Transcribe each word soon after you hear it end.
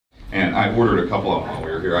And I ordered a couple of them while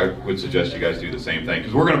we were here. I would suggest you guys do the same thing,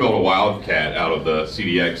 because we're going to build a Wildcat out of the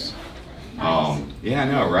CDX. Yeah, I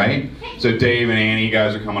know, right? So Dave and Annie, you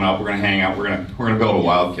guys are coming up. We're going to hang out. We're going to build a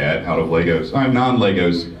Wildcat out of Legos.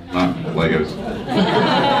 Non-Legos. Not Legos.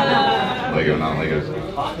 Lego, not Legos.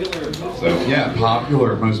 So yeah,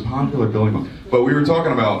 most popular building block. But we were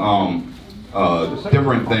talking about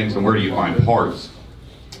different things and where do you find parts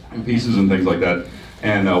and pieces and things like that.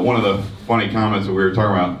 And one of the funny comments that we were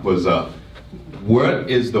talking about was, what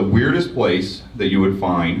is the weirdest place that you would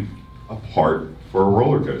find a part for a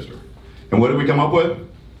roller coaster? And what did we come up with?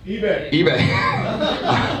 eBay. eBay.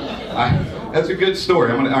 That's a good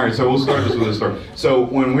story. All right, so we'll start this with a story. So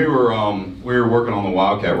when we were working on the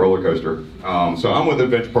Wildcat roller coaster, so I'm with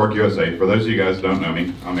Adventure Park USA. For those of you guys who don't know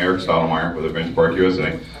me, I'm Erik Stottlemyer with Adventure Park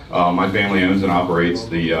USA. My family owns and operates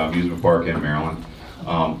the amusement park in Maryland.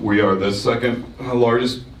 We are the second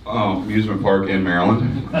largest amusement park in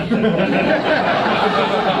Maryland.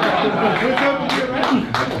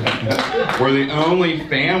 We're the only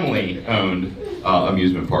family-owned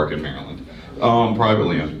amusement park in Maryland,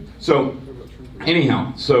 privately owned. So,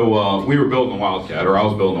 anyhow, we were building a Wildcat, or I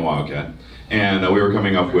was building a Wildcat, and we were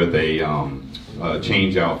coming up with a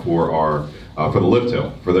change out for our for the lift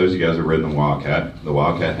hill. For those of you guys who have ridden the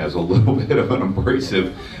Wildcat has a little bit of an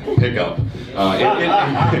abrasive pickup.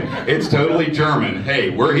 It's totally German. Hey,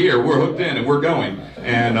 we're here, we're hooked in, and we're going.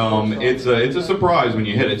 And it's a surprise when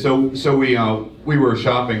you hit it. So we were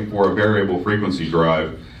shopping for a variable frequency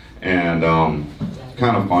drive, and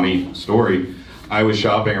kind of funny story. I was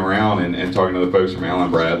shopping around and talking to the folks from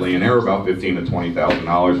Allen Bradley, and they were about $15,000 to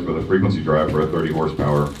 $20,000 for the frequency drive for a 30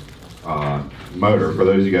 horsepower motor. For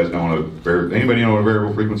those of you guys know anybody know what a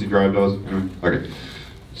variable frequency drive does? Okay.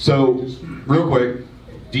 So, real quick,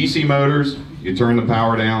 DC motors, you turn the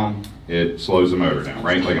power down, it slows the motor down,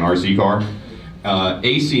 right? Like an RC car.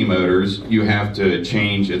 AC motors, you have to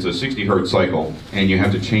change, it's a 60 hertz cycle, and you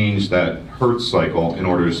have to change that hertz cycle in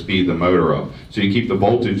order to speed the motor up. So you keep the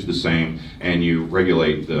voltage the same, and you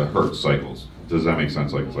regulate the hertz cycles. Does that make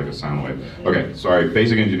sense? Like it's like a sound wave. Okay, sorry,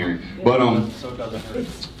 basic engineering. But so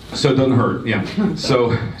it doesn't hurt, yeah.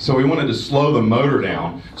 So we wanted to slow the motor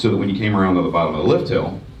down so that when you came around to the bottom of the lift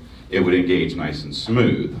hill, it would engage nice and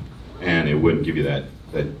smooth, and it wouldn't give you that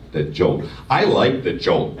jolt. I like the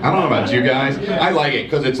jolt. I don't know about you guys. I like it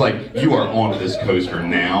because it's like you are on this coaster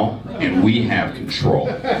now, and we have control.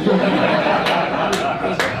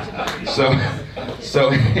 So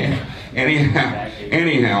anyhow,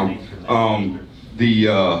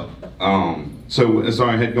 so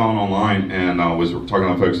I had gone online and was talking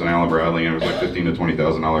to folks in Allen Bradley, and it was like $15,000 to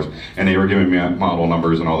 $20,000, and they were giving me model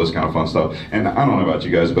numbers and all this kind of fun stuff. And I don't know about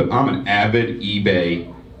you guys, but I'm an avid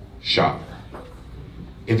eBay shopper.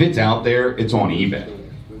 If it's out there, it's on eBay.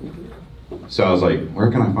 So I was like, where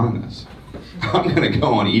can I find this? I'm gonna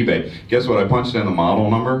go on eBay. Guess what? I punched in the model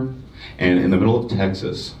number, and in the middle of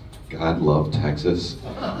Texas, God love Texas,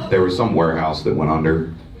 there was some warehouse that went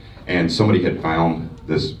under, and somebody had found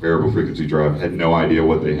this variable frequency drive, had no idea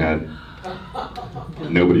what they had.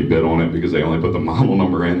 Nobody bid on it because they only put the model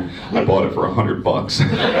number in. I bought it for $100.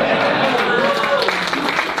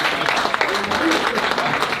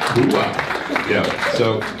 Yeah,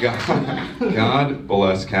 so God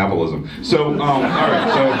bless capitalism. So, all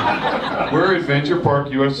right, so we're Adventure Park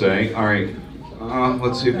USA. All right,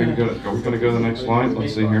 let's see if we can go. Are we going to go to the next slide?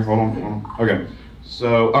 Let's see here. Hold on. Okay.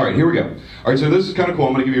 So, all right, here we go. All right, so this is kind of cool.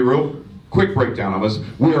 I'm going to give you a real quick breakdown of us.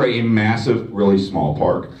 We are a massive, really small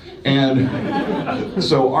park, and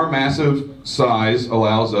so our massive size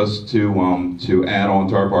allows us to add on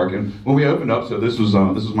to our park. And when we opened up, so this was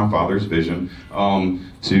my father's vision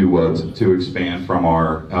to expand from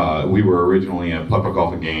our. We were originally at Putt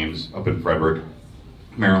Golf and Games up in Frederick,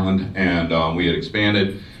 Maryland, and we had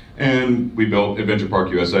expanded, and we built Adventure Park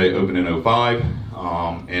USA. Opened in 05,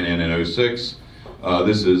 and then in 06.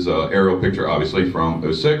 This is an aerial picture, obviously, from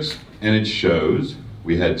 06. And it shows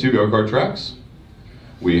we had 2 go-kart tracks,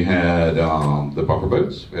 we had the bumper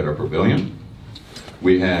boats, we had our pavilion,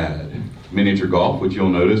 we had miniature golf, which you'll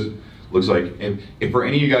notice looks like, if for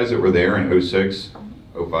any of you guys that were there in 06,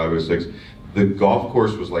 05, 06, the golf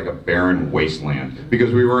course was like a barren wasteland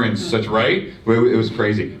because we were in such, right? It was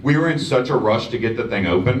crazy. We were in such a rush to get the thing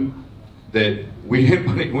open that we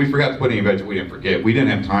forgot to put any vegetation. We didn't forget. We didn't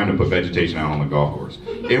have time to put vegetation out on the golf course.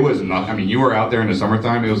 It was not. I mean, you were out there in the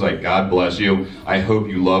summertime. It was like, God bless you. I hope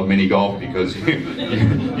you love mini golf because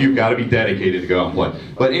you've got to be dedicated to go out and play.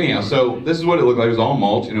 But anyhow, so this is what it looked like. It was all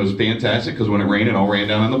mulch, and it was fantastic because when it rained, it all ran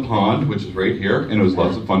down in the pond, which is right here, and it was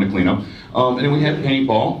lots of fun to clean up. And then we had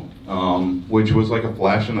paintball, which was like a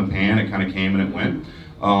flash in the pan. It kind of came and it went.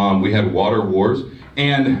 We had water wars,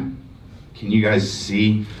 and can you guys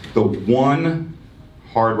see the one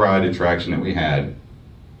hard ride attraction that we had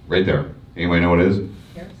right there? Anybody know what it is?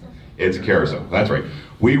 Carousel. It's a carousel. That's right.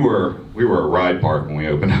 We were a ride park when we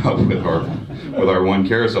opened up with our one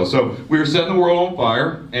carousel. So we were setting the world on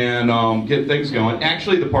fire and getting things going.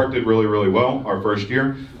 Actually, the park did really, really well our first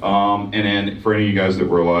year. And then for any of you guys that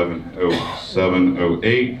were alive in 07,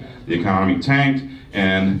 08, the economy tanked.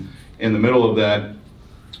 And in the middle of that,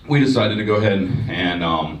 we decided to go ahead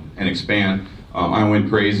and expand. I went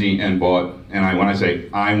crazy and bought, and when I say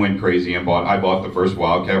I went crazy and bought, I bought the first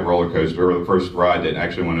Wildcat roller coaster, or the first ride that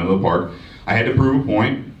actually went into the park. I had to prove a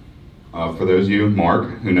point. For those of you, Mark,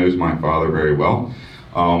 who knows my father very well,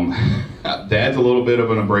 Dad's a little bit of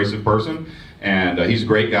an abrasive person, and he's a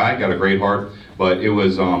great guy, got a great heart, but it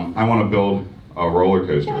was, I want to build a roller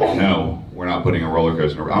coaster. No, we're not putting a roller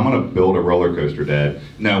coaster. I'm going to build a roller coaster, Dad.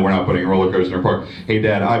 No, we're not putting a roller coaster in the park. Hey,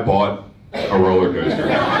 Dad, I bought a roller coaster.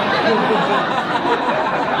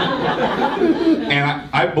 And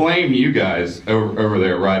I blame you guys over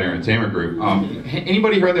there at Ride Entertainment Group.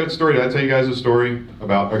 Anybody heard that story? Did I tell you guys a story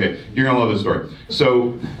about? Okay, you're gonna love this story.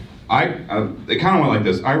 So it kind of went like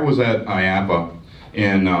this. I was at IAPA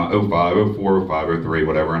in 05, 04, 05, 03,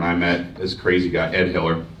 whatever, and I met this crazy guy, Ed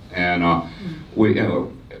Hiller, and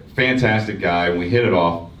fantastic guy. And we hit it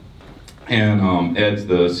off. And Ed's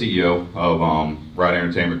the CEO of Ride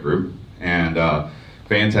Entertainment Group, and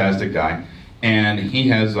fantastic guy. And he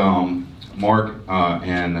has Mark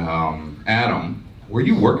and Adam. Were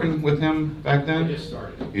you working with him back then? I just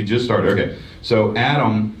started. You just started, okay. So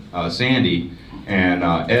Adam, Sandy, and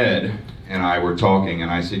Ed and I were talking,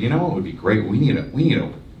 and I said, you know what would be great? We need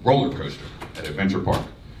a roller coaster at Adventure Park.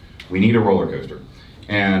 We need a roller coaster.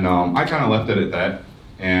 And I kind of left it at that.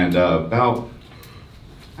 And about,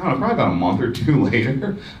 I don't know, probably about a month or two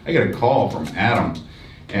later, I get a call from Adam.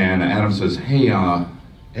 And Adam says, hey, Ed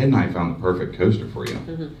and I found the perfect coaster for you.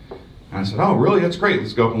 Mm-hmm. And I said, oh, really? That's great.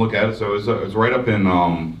 Let's go up and look at it. So it's right up in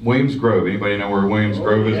Williams Grove. Anybody know where Williams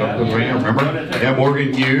Grove is? Up in remember? Yeah,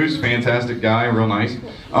 Morgan Hughes, fantastic guy, real nice.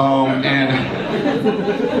 And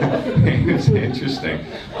it's interesting.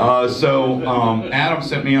 So Adam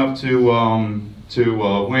sent me up to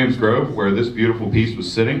Williams Grove, where this beautiful piece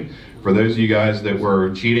was sitting. For those of you guys that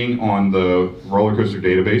were cheating on the roller coaster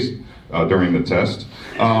database during the test,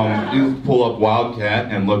 you pull up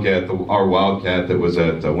Wildcat and look at our Wildcat that was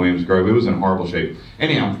at Williams Grove. It was in horrible shape.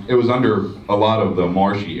 Anyhow, it was under a lot of the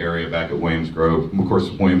marshy area back at Williams Grove. Of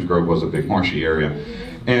course, Williams Grove was a big marshy area.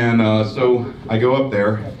 And so I go up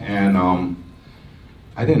there, and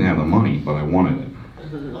I didn't have the money, but I wanted it.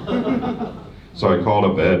 So I called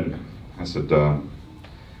up Ed. I said,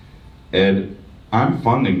 Ed, I'm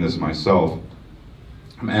funding this myself.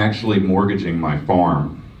 I'm actually mortgaging my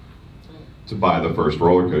farm to buy the first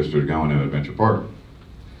roller coaster to go into Adventure Park.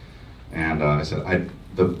 And I said,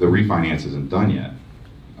 the refinance isn't done yet.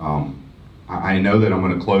 I know that I'm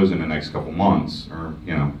going to close in the next couple months, or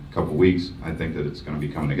a couple weeks. I think that it's going to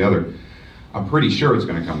be coming together. I'm pretty sure it's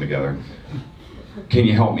going to come together. Can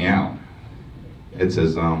you help me out? It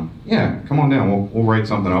says, yeah, come on down. We'll write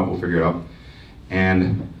something up. We'll figure it out.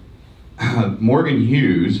 And Morgan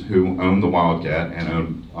Hughes, who owned the Wildcat and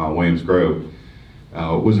owned Williams Grove,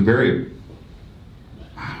 was a very,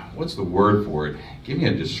 what's the word for it? Give me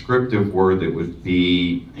a descriptive word that would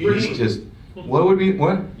be, he's just, what would be,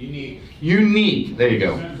 what? Unique. Unique, there you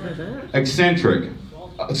go. Eccentric,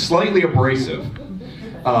 slightly abrasive.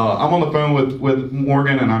 I'm on the phone with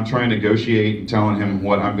Morgan, and I'm trying to negotiate and telling him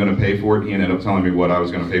what I'm going to pay for it. He ended up telling me what I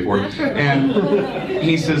was going to pay for it. And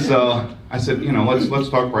he says, I said, let's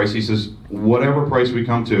talk price. He says, whatever price we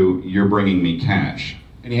come to, you're bringing me cash.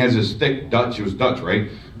 And he has this thick Dutch, it was Dutch,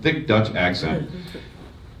 right? Thick Dutch accent.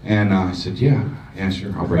 And I said, yeah,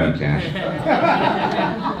 sure, I'll bring you cash.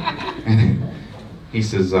 And he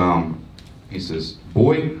says,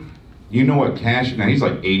 boy, you know what cash, now he's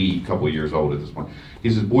like 80, a couple of years old at this point. He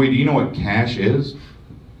says, boy, do you know what cash is? I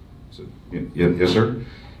said, yes, sir.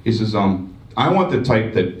 He says, I want the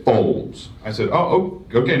type that folds. I said, oh,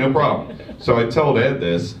 okay, no problem. So I told Ed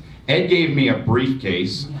this. Ed gave me a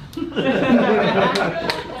briefcase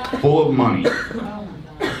full of money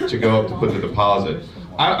to go up to put the deposit.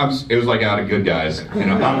 It was like out of Good Guys, I'm in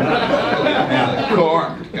the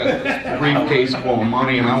car, got this briefcase full of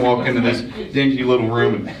money, and I walk into this dingy little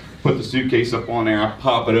room and put the suitcase up on there. I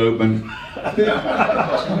pop it open. That's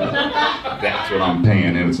what I'm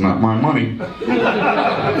paying, and it's not my money.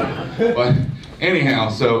 But anyhow,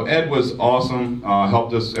 so Ed was awesome.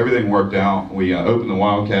 Helped us. Everything worked out. We opened the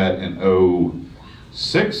Wildcat in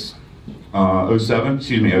 07,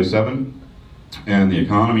 and the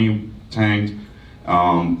economy tanked.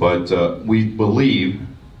 But we believe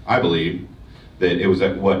I believe that it was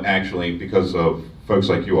what actually, because of folks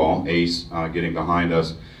like you all, ACE, getting behind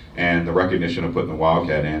us, and the recognition of putting the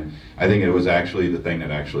Wildcat in, I think it was actually the thing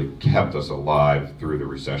that actually kept us alive through the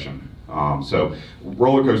recession. So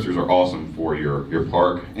roller coasters are awesome for your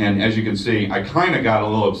park, and as you can see, I kind of got a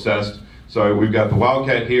little obsessed. So we've got the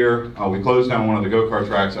Wildcat here. We closed down one of the go-kart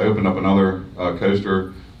tracks. I opened up another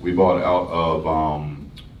coaster we bought out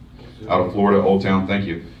of Florida, Old Town. Thank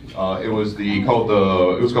you. It was called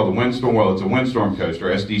the Windstorm. Well, it's a Windstorm coaster.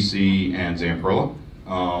 SDC and Zamperla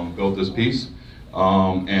built this piece,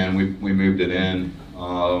 and we moved it in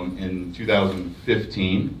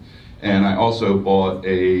 2015. And I also bought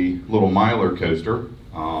a little Miler coaster,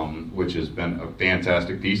 which has been a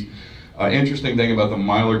fantastic piece. Interesting thing about the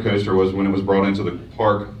Miler coaster was when it was brought into the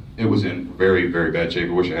park, it was in very, very bad shape.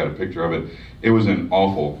 I wish I had a picture of it. It was in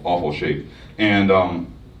awful, awful shape. And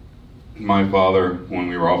my father, when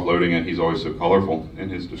we were offloading it, he's always so colorful in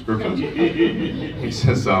his descriptions. He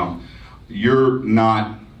says, "You're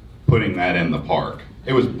not putting that in the park."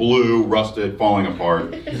 It was blue, rusted, falling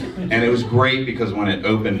apart, and it was great because when it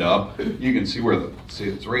opened up, you can see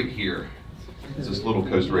it's right here. It's this little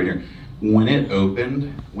coaster right here. When it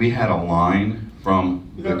opened, we had a line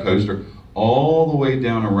from the coaster all the way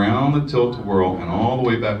down around the tilt-a-whirl and all the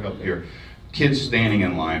way back up here. Kids standing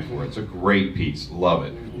in line for it. It's a great piece. Love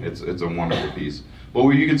it. It's a wonderful piece.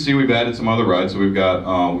 Well, you can see we've added some other rides. So we've got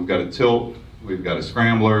a tilt, we've got a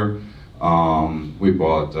scrambler. We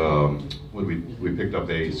bought. We picked up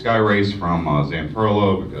a Sky Race from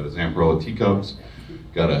Zamperla. We've got a Zamperla Teacups.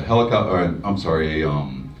 Got a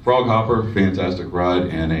Frog Hopper, fantastic ride,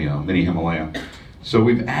 and a mini Himalaya. So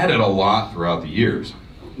we've added a lot throughout the years.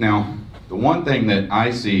 Now, the one thing that I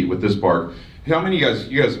see with this park, how many of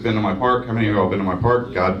you guys have been to my park? How many of you have been to my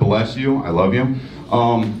park? God bless you. I love you.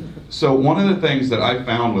 So one of the things that I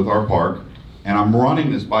found with our park, and I'm running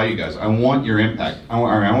this by you guys, I want your impact. I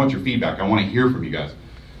want your feedback. I want to hear from you guys.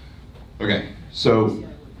 Okay, so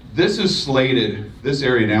this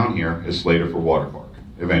area down here is slated for water park,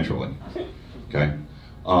 eventually. Okay?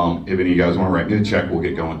 If any of you guys want to write me a check, we'll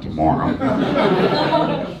get going tomorrow.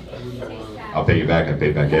 I'll pay you back, I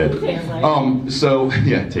pay back Ed. So,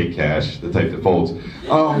 yeah, take cash, the type that folds.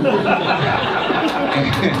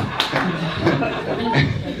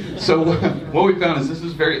 So what we found is this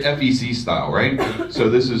is very FEC style, right? So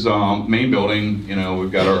this is main building, you know,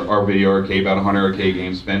 we've got our video arcade, about 100 arcade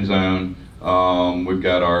games, spin zone. We've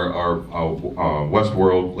got our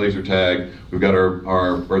Westworld laser tag. We've got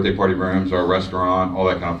our birthday party rooms, our restaurant, all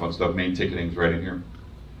that kind of fun stuff. Main ticketing's right in here.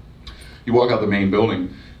 You walk out the main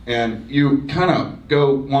building, and you kind of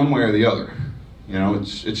go one way or the other. You know,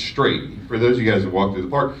 it's straight. For those of you guys that walk through the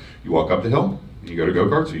park, you walk up the hill, and you go to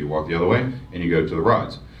go-karts, so you walk the other way, and you go to the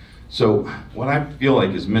rides. So what I feel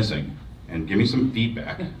like is missing, and give me some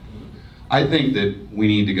feedback, I think that we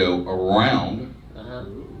need to go around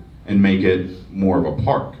and make it more of a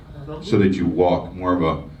park, so that you walk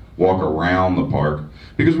around the park,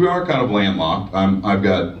 because we are kind of landlocked. I've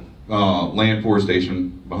got land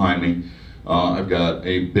forestation behind me. I've got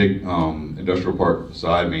a big industrial park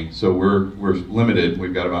beside me, so we're limited.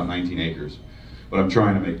 We've got about 19 acres, but I'm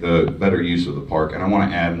trying to make the better use of the park, and I want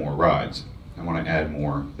to add more rides. I want to add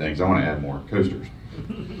more things. I want to add more coasters.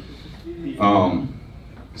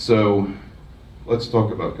 So let's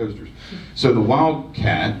talk about coasters. So the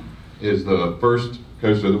Wildcat is the first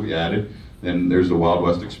coaster that we added. Then there's the Wild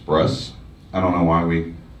West Express. I don't know why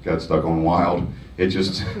we got stuck on Wild. It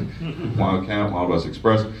just, Wildcat, Wild West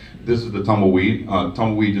Express. This is the Tumbleweed.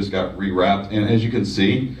 Tumbleweed just got rewrapped, and as you can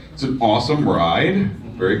see, it's an awesome ride.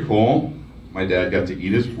 Very cool. My dad got to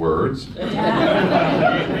eat his words.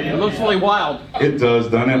 It looks really wild. It does,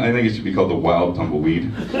 doesn't it? I think it should be called the Wild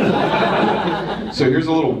Tumbleweed. So here's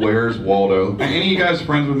a little Where's Waldo. Any of you guys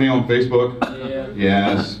friends with me on Facebook? Yeah.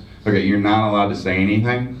 Yes. Okay, you're not allowed to say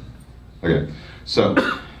anything? Okay, so,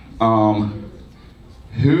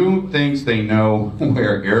 who thinks they know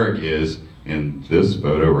where Eric is in this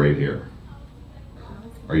photo right here?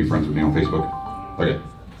 Are you friends with me on Facebook? Okay,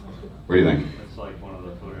 what do you think? It's like one of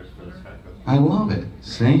the footers for the Sky Coaster. I love it.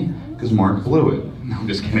 See? Because Mark blew it. No, I'm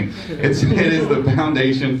just kidding. It is the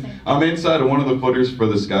foundation. I'm inside of one of the footers for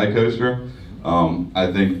the Sky Coaster.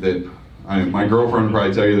 I think that my girlfriend would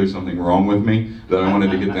probably tell you there's something wrong with me, that I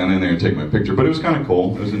wanted to get down in there and take my picture. But it was kind of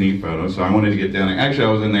cool. It was a neat photo. So I wanted to get down there. Actually,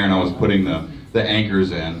 I was in there and I was putting the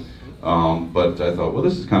anchors in. But I thought, well,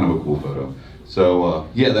 this is kind of a cool photo. So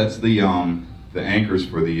yeah, that's the anchors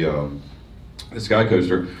for the Sky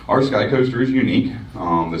Coaster. Our Sky Coaster is unique.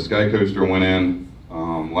 The Sky Coaster went in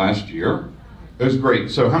last year. It was great.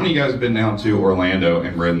 So how many of you guys have been down to Orlando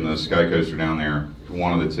and ridden the Sky Coaster down there?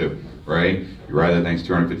 One of the two. right? You ride that thing's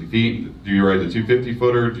 250 feet. Do you ride the 250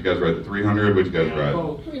 footer? Do you guys ride the 300? What do you guys ride?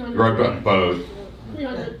 You ride both.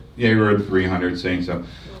 300. Yeah, you rode the 300, saying so.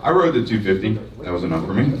 I rode the 250. That was enough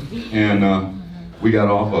for me. And we got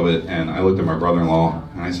off of it, and I looked at my brother-in-law,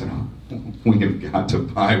 and I said, oh, we have got to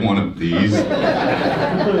buy one of these.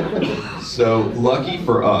 So lucky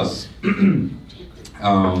for us, the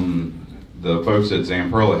folks at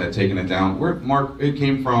Zamperla had taken it down. Where, Mark, it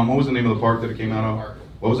came from, what was the name of the park that it came out of?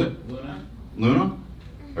 What was it? Luna? Luna?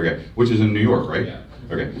 Okay, which is in New York, right? Yeah.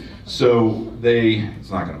 Okay, so it's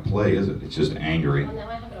not going to play, is it? It's just angry. Well, now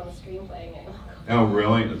I have it on the screen playing it. Oh,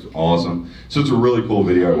 really? That's awesome. So it's a really cool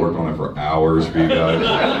video. I worked on it for hours for you guys.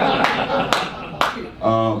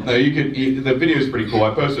 No, the video is pretty cool.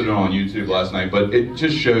 I posted it on YouTube last night, but it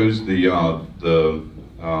just shows and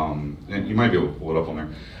you might be able to pull it up on there.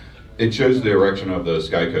 It shows the erection of the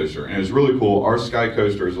Sky Coaster, and it was really cool. Our Sky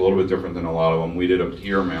Coaster is a little bit different than a lot of them. We did a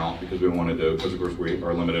pier mount because we wanted to, because of course we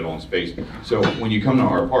are limited on space. So when you come to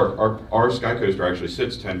our park, our Sky Coaster actually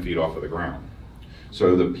sits 10 feet off of the ground.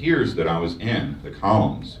 So the piers that I was in, the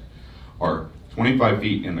columns, are 25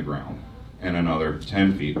 feet in the ground and another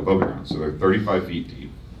 10 feet above the ground. So they're 35 feet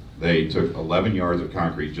deep. They took 11 yards of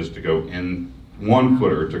concrete just to go in. 1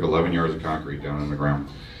 footer took 11 yards of concrete down in the ground.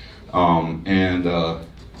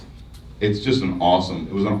 It's just it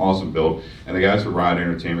was an awesome build. And the guys from Ride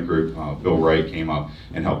Entertainment Group, Bill Wright, came up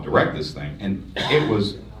and helped direct this thing. And it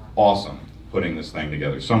was awesome putting this thing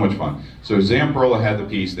together. So much fun. So Zamperla had the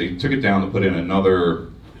piece. They took it down to put in another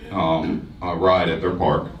ride at their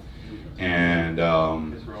park. And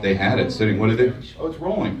they had it sitting. What did they? Oh, it's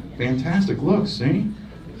rolling. Fantastic. Look, see?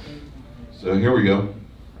 So here we go.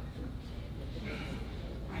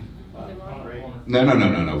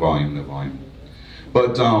 No volume.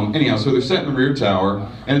 But anyhow, so they're set in the rear tower,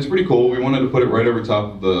 and it's pretty cool. We wanted to put it right over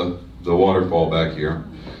top of the waterfall back here.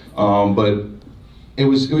 But it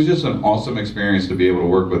was just an awesome experience to be able to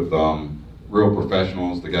work with real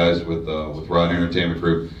professionals, the guys with Ride Entertainment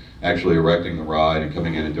Group, actually erecting the ride and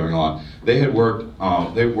coming in and doing a lot. They worked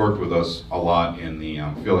with us a lot in the,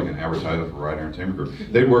 I feel like an advertiser for Ride Entertainment Group.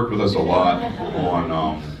 They worked with us a lot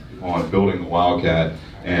on building the Wildcat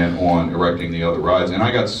and on erecting the other rides, and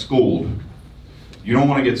I got schooled. You don't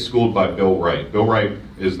want to get schooled by Bill Wright. Bill Wright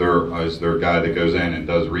is their guy that goes in and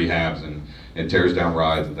does rehabs and tears down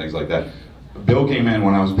rides and things like that. Bill came in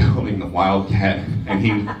when I was building the Wildcat,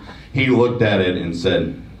 and he looked at it and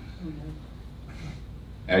said,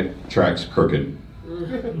 "That track's crooked.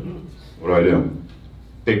 What do I do?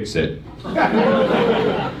 Fix it."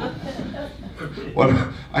 What?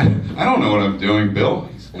 I don't know what I'm doing, Bill.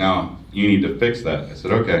 He said, "No, you need to fix that." I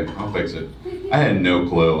said, "Okay, I'll fix it." I had no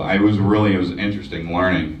clue. It was interesting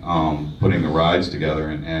learning, putting the rides together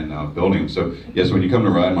and building them. So yes, when you come to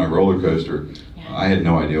ride my roller coaster, I had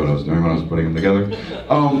no idea what I was doing when I was putting them together.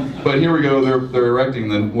 But here we go. They're erecting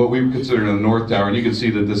what we consider the North Tower, and you can see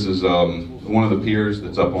that this is one of the piers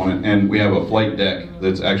that's up on it, and we have a flight deck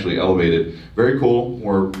that's actually elevated. Very cool.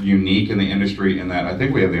 We're unique in the industry in that I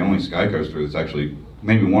think we have the only Sky Coaster that's actually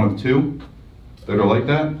maybe one of 2 that are like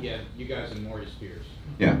that. Yeah, you guys and Maurice Piers.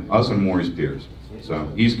 Yeah, us and Maurice Piers. So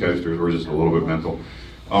East Coasters, we're just a little bit mental.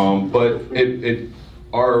 But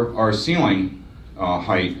our ceiling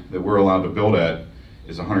height that we're allowed to build at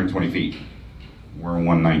is 120 feet. We're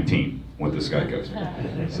 119 with the Sky Coaster,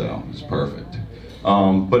 so it's perfect.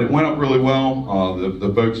 But it went up really well.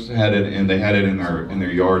 The folks had it, and they had it in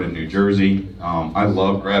their yard in New Jersey. I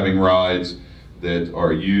love grabbing rides that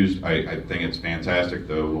are used. I think it's fantastic,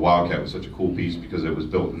 though. The Wildcat was such a cool piece because it was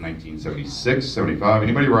built in 1976, 75.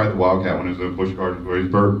 Anybody ride the Wildcat when it was in Busch Gardens,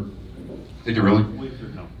 Williamsburg? Did you really?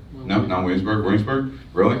 No, not Williamsburg. Williamsburg?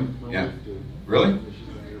 Really? Yeah. Really?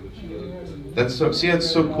 That's so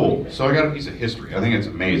cool. So I got a piece of history. I think it's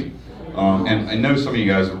amazing. And I know some of you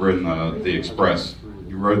guys have ridden the Express.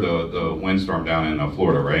 You rode the Windstorm down in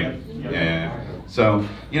Florida, right? Yeah. So,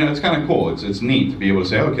 it's kind of cool. It's neat to be able to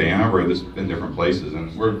say, okay, I rode this in different places,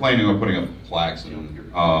 and we're planning on putting up plaques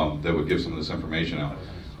that would give some of this information out.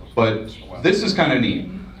 But this is kind of neat.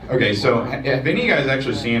 Okay, so have any of you guys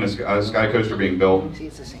actually seen a Sky Coaster being built?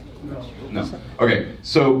 No. Okay,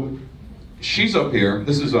 so she's up here.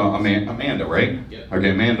 This is Amanda, right? Yeah. Okay,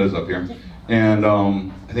 Amanda's up here. And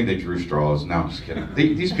I think they drew straws. No, I'm just kidding.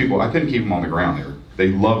 These people, I couldn't keep them on the ground. They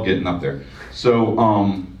love getting up there.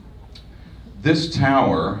 So this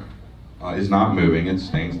tower is not moving. It's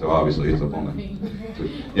staying still. Obviously, it's up on the...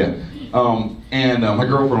 Yeah. My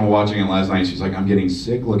girlfriend was watching it last night. She's like, "I'm getting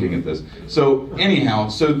sick looking at this." So anyhow,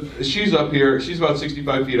 so she's up here. She's about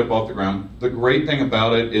 65 feet up off the ground. The great thing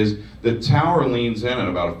about it is the tower leans in at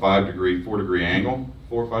about a 4 degree angle.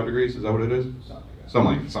 4 or 5 degrees, is that what it is?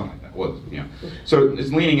 Something like that. Well, yeah. So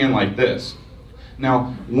it's leaning in like this.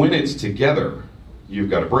 Now, when it's together, you've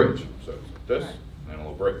got a bridge. So it's this, and a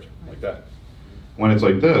little bridge, like that. When it's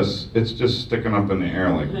like this, it's just sticking up in the air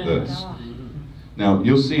like this. Now,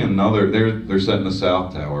 you'll see another, they're setting the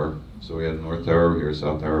south tower. So we had the north tower over here,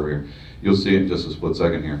 south tower over here. You'll see it in just a split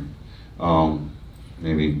second here.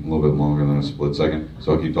 Maybe a little bit longer than a split second,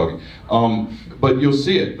 so I'll keep talking. But you'll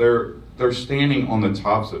see it. They're standing on the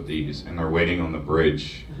tops of these, and they're waiting on the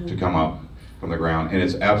bridge to come up from the ground. And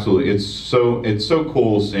it's absolutely, it's so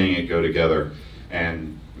cool seeing it go together.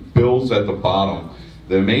 And Bill's at the bottom.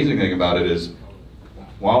 The amazing thing about it is,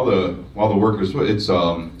 while the workers, it's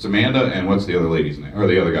Amanda and what's the other lady's name, or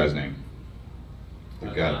the other guy's name? The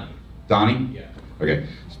guy, Donnie. Yeah. Okay,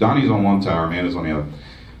 so Donnie's on one tower, Amanda's on the other.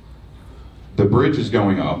 The bridge is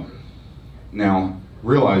going up. Now,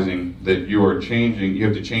 realizing that you have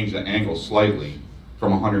to change the angle slightly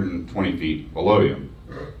from 120 feet below you,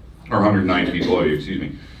 or 190 feet below you, excuse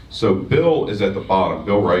me. So Bill is at the bottom,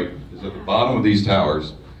 Bill Wright is at the bottom of these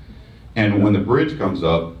towers, and when the bridge comes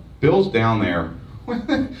up, Bill's down there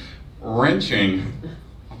wrenching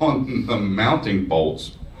on the mounting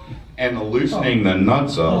bolts and loosening the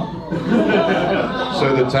nuts up.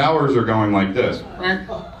 So the towers are going like this.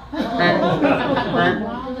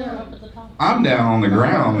 I'm down on the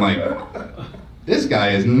ground like, this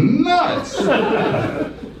guy is nuts.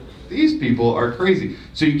 These people are crazy.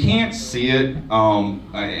 So you can't see it.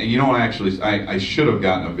 You don't actually, I should have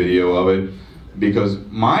gotten a video of it, because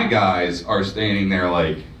my guys are standing there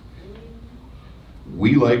like,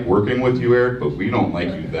 we like working with you, Eric, but we don't like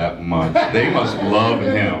you that much. They must love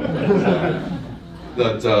him.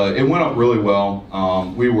 But it went up really well.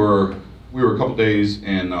 We were a couple days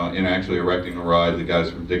in actually erecting the ride. The guys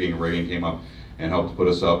from Digging and Rigging came up and helped put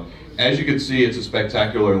us up. As you can see, it's a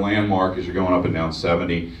spectacular landmark as you're going up and down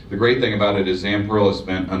 70. The great thing about it is Zamperla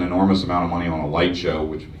spent an enormous amount of money on a light show,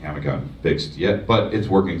 which we haven't gotten fixed yet, but it's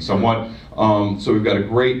working somewhat. So we've got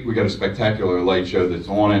a spectacular light show that's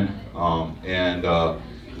on it, and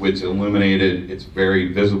it's illuminated. It's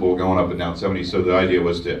very visible going up and down 70. So the idea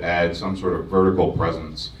was to add some sort of vertical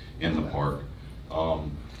presence in the park.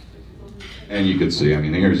 And you can see, I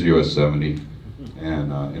mean, here's US 70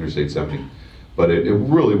 and Interstate 70. But it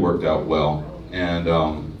really worked out well, and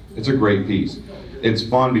it's a great piece. It's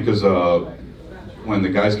fun because when the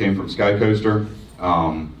guys came from Sky Coaster,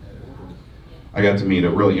 I got to meet a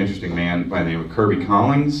really interesting man by the name of Kirby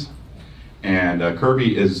Collins. And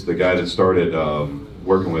Kirby is the guy that started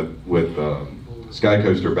working with Sky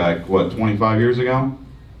Coaster back, what, 25 years ago?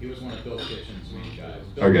 He was one of Bill Kitchen's main guys.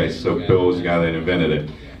 Okay, so Bill was the guy that invented it.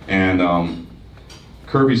 And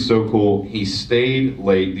Kirby's so cool. He stayed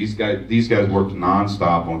late. These guys worked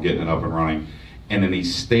nonstop on getting it up and running, and then he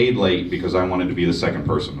stayed late because I wanted to be the second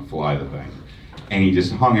person to fly the thing. And he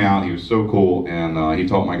just hung out. He was so cool, and he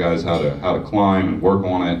taught my guys how to climb and work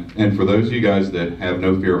on it. And for those of you guys that have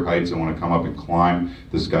no fear of heights and want to come up and climb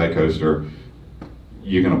the Sky Coaster,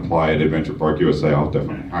 you can apply at Adventure Park USA. I'll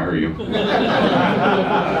definitely hire you.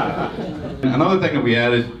 Another thing that we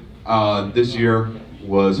added this year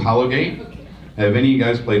was Hollowgate. Have any of you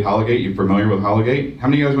guys played Hollowgate? You familiar with Hollowgate? How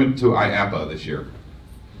many of you guys went to IAPA this year?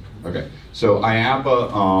 Okay, so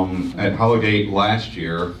IAPA at Hollowgate last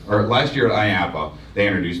year at IAPA, they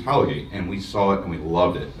introduced Hollowgate, and we saw it and we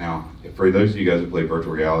loved it. Now, for those of you guys who play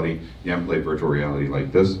virtual reality, you haven't played virtual reality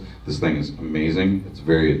like this thing is amazing. It's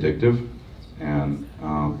very addictive and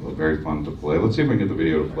very fun to play. Let's see if we can get the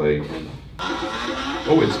video to play.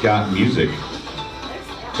 Oh, it's got music.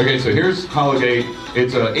 Okay, so here's Hollowgate.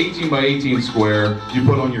 It's a 18 by 18 square. You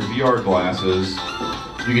put on your VR glasses.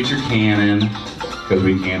 You get your cannon, because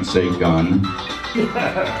we can't say gun.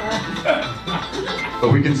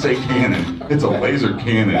 But we can say cannon. It's a laser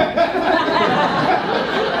cannon.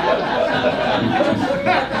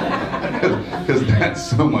 Because that's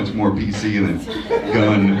so much more PC than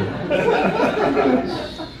gun.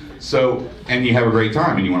 So, and you have a great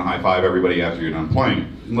time, and you want to high-five everybody after you're done playing.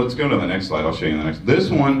 Let's go to the next slide. I'll show you the next. This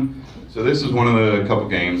one, so this is one of the couple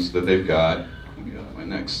games that they've got. Let me go to my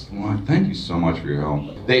next one. Thank you so much for your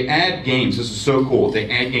help. They add games. This is so cool. They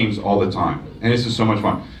add games all the time, and this is so much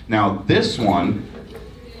fun. Now, this one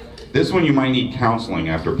you might need counseling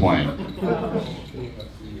after playing.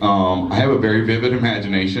 I have a very vivid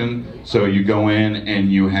imagination, so you go in and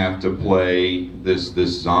you have to play this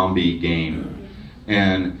zombie game,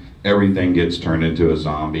 and everything gets turned into a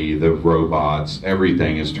zombie. The robots,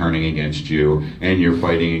 everything is turning against you, and you're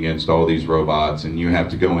fighting against all these robots, and you have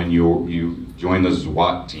to go in. You join the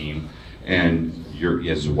SWAT team, and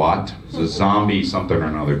you're SWAT, it's a zombie something or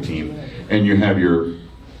another team, and you have your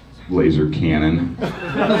laser cannon,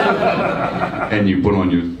 and you put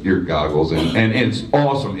on your goggles, and it's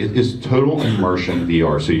awesome. It is total immersion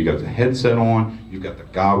VR. So you got the headset on, you've got the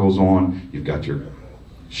goggles on, you've got your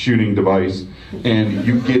shooting device, and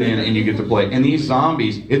you get in and you get to play. And these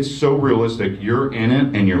zombies, it's so realistic. You're in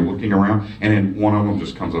it and you're looking around, and then one of them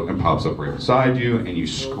just comes up and pops up right beside you, and you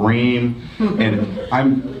scream. And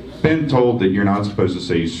I've been told that you're not supposed to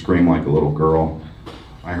say you scream like a little girl.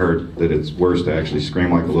 I heard that it's worse to actually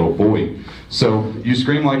scream like a little boy. So you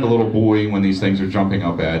scream like a little boy when these things are jumping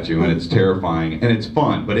up at you, and it's terrifying, and it's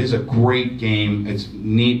fun, but it's a great game. It's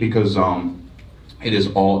neat because it is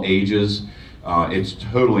all ages. It's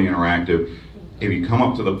totally interactive. If you come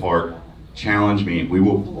up to the park, challenge me. We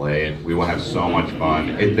will play it. We will have so much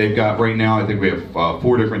fun. They've got, right now, I think we have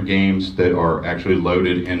 4 different games that are actually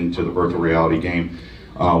loaded into the virtual reality game.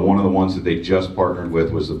 One of the ones that they just partnered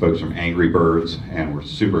with was the folks from Angry Birds, and we're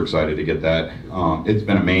super excited to get that. It's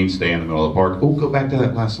been a mainstay in the middle of the park. Oh, go back to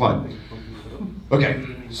that last slide. Okay,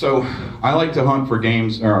 so I like to hunt for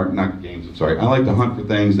games, or not games, I'm sorry. I like to hunt for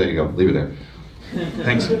things, there you go, leave it there.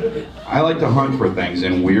 Thanks. I like to hunt for things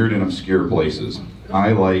in weird and obscure places.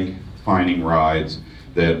 I like finding rides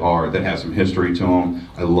that have some history to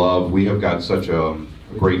them. We have got such a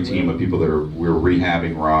great team of people we're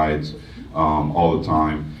rehabbing rides all the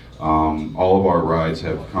time. All of our rides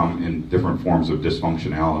have come in different forms of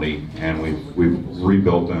dysfunctionality, and we've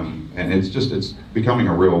rebuilt them, and it's becoming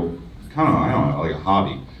a real kind of, I don't know, like a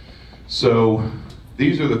hobby. So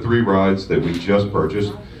these are the 3 rides that we just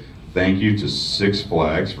purchased. Thank you to Six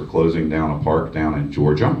Flags for closing down a park down in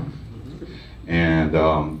Georgia. And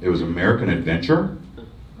it was American Adventure.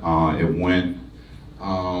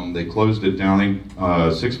 They closed it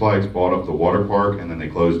down. Six Flags bought up the water park, and then they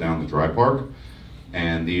closed down the dry park.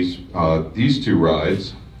 And these 2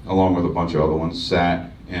 rides, along with a bunch of other ones,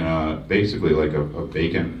 sat in basically like a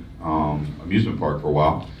vacant amusement park for a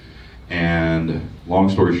while. And long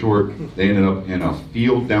story short, they ended up in a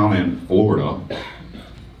field down in Florida.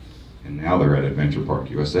 And now they're at Adventure Park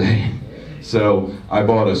USA. So I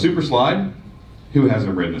bought a super slide. Who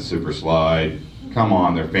hasn't ridden a super slide? Come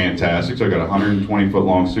on, they're fantastic. So I got a 120-foot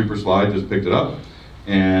long super slide, just picked it up.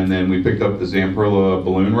 And then we picked up the Zamperla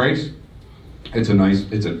balloon race. It's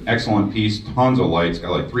an excellent piece, tons of lights,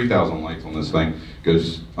 got like 3,000 lights on this thing.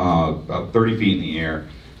 Goes about 30 feet in the air.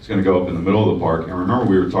 It's gonna go up in the middle of the park. And remember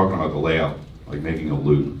we were talking about the layout, like making a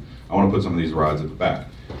loop. I wanna put some of these rides at the back.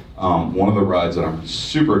 One of the rides that I'm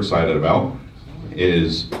super excited about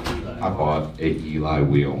is I bought a Eli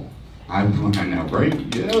wheel. I know, right?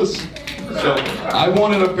 Yes. So I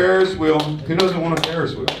wanted a Ferris wheel. Who doesn't want a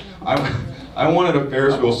Ferris wheel? I wanted a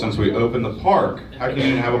Ferris wheel since we opened the park. How can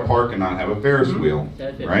you have a park and not have a Ferris wheel,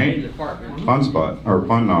 right? Fun spot, or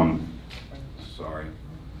fun, sorry.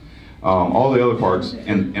 All the other parks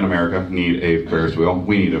in America need a Ferris wheel.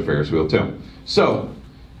 We need a Ferris wheel too. So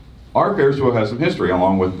our Ferris wheel has some history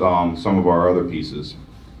along with some of our other pieces.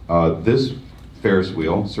 This Ferris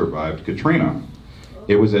wheel survived Katrina.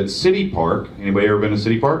 It was at City Park. Anybody ever been to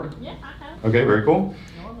City Park? Yeah, I have. Okay, very cool.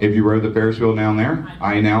 If you rode the Ferris wheel down there,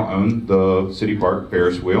 I now own the City Park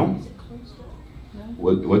Ferris wheel. Is it closed door?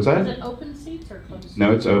 No? What's that? Is it open seats or closed?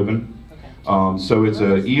 No, it's open. Okay. So it's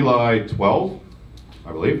a Eli 12,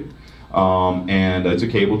 I believe. And it's a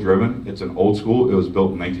cable driven. It's an old school. It was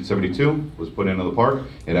built in 1972, was put into the park.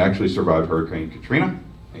 It actually survived Hurricane Katrina.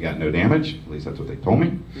 It got no damage, at least that's what they told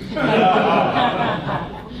me.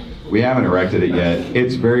 We haven't erected it yet.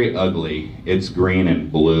 It's very ugly. It's green and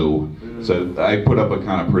blue. So I put up a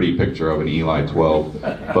kind of pretty picture of an Eli 12.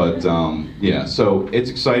 But yeah, so it's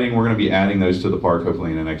exciting. We're going to be adding those to the park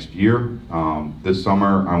hopefully in the next year. This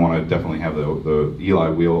summer, I want to definitely have the Eli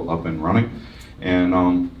wheel up and running.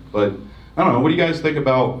 And but I don't know, what do you guys think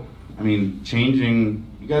about, I mean, changing?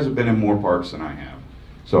 You guys have been in more parks than I have.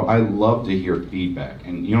 So I love to hear feedback.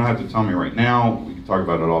 And you don't have to tell me right now, we can talk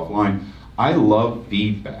about it offline. I love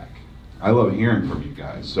feedback. I love hearing from you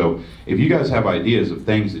guys. So if you guys have ideas of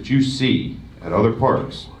things that you see at other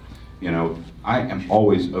parks, you know, I am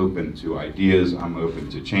always open to ideas. I'm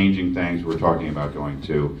open to changing things. We're talking about going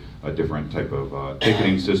to a different type of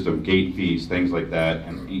ticketing system, gate fees, things like that.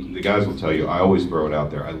 And the guys will tell you, I always throw it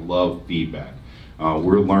out there. I love feedback.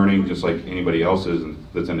 We're learning just like anybody else is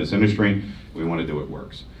that's in this industry. We want to do what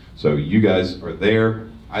works. So you guys are there.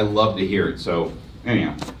 I love to hear it. So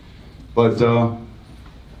anyhow, but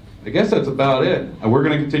I guess that's about it. We're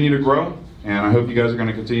going to continue to grow, and I hope you guys are going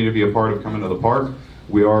to continue to be a part of coming to the park.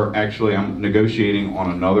 We are actually, I'm negotiating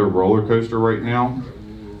on another roller coaster right now.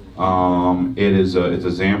 It's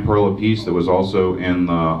a Zamperla piece that was also in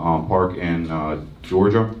the park in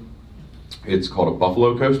Georgia. It's called a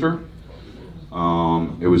Buffalo coaster.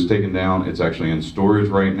 It was taken down. It's actually in storage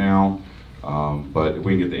right now. But if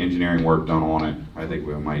we can get the engineering work done on it, I think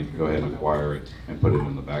we might go ahead and acquire it and put it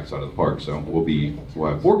in the backside of the park. So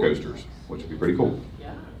we'll have 4 coasters, which would be pretty cool.